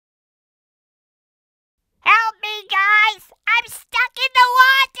I'm stuck in the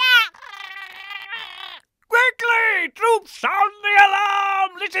water! Quickly! Troops, sound the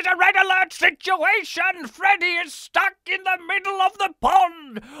alarm! This is a red alert situation! Freddy is stuck in the middle of the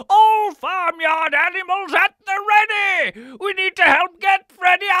pond! All farmyard animals at the ready! We need to help get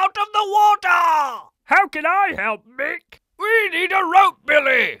Freddy out of the water! How can I help, Mick? We need a rope,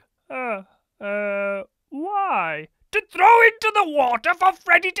 Billy! Why? To throw into the water for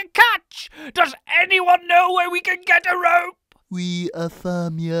Freddy to catch! Does anyone know where we can get a rope? We are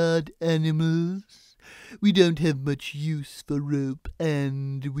farmyard animals. We don't have much use for rope,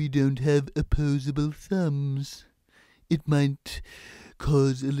 and we don't have opposable thumbs. It might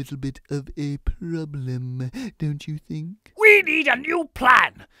cause a little bit of a problem, don't you think? We need a new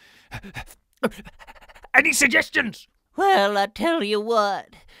plan! Any suggestions? Well, I tell you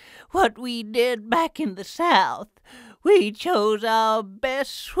what we did back in the South, we chose our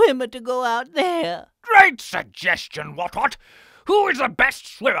best swimmer to go out there. Great suggestion, what? Who is the best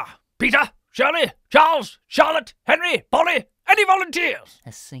swimmer? Peter? Shirley? Charles? Charlotte? Henry? Polly? Any volunteers?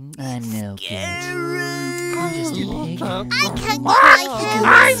 A sing. I know, I can't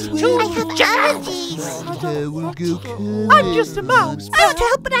I'm too We'll go I'm just a mouse. I want to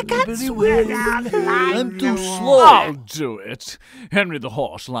help, but I can't swim. I'm too slow. I'll do it. Henry the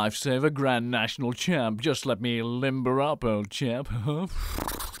Horse, lifesaver, grand national champ. Just let me limber up, old chap.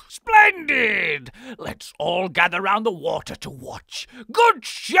 Splendid! Let's all gather round the water to watch. Good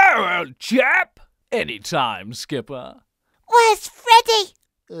show, old chap! Anytime, Skipper. Where's Freddy?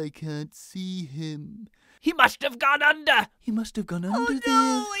 I can't see him. He must have gone under. He must have gone Oh under no,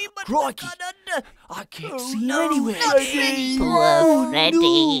 there. he must Crikey. have gone under. I can't Oh, see him no, anywhere. not Freddy. Poor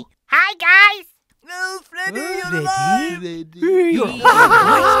Freddy. Hi, guys. No, Freddy, you're Ready? alive. Ready? You're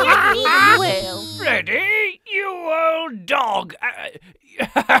Well, Freddy, you old dog.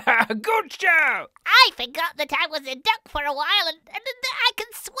 Good show. I forgot that I was a duck for a while and that I can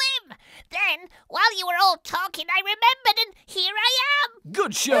swim. Then, while you were all talking, I remembered, and here I am.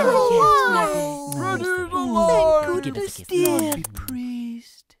 Good show. Thank goodness, dear.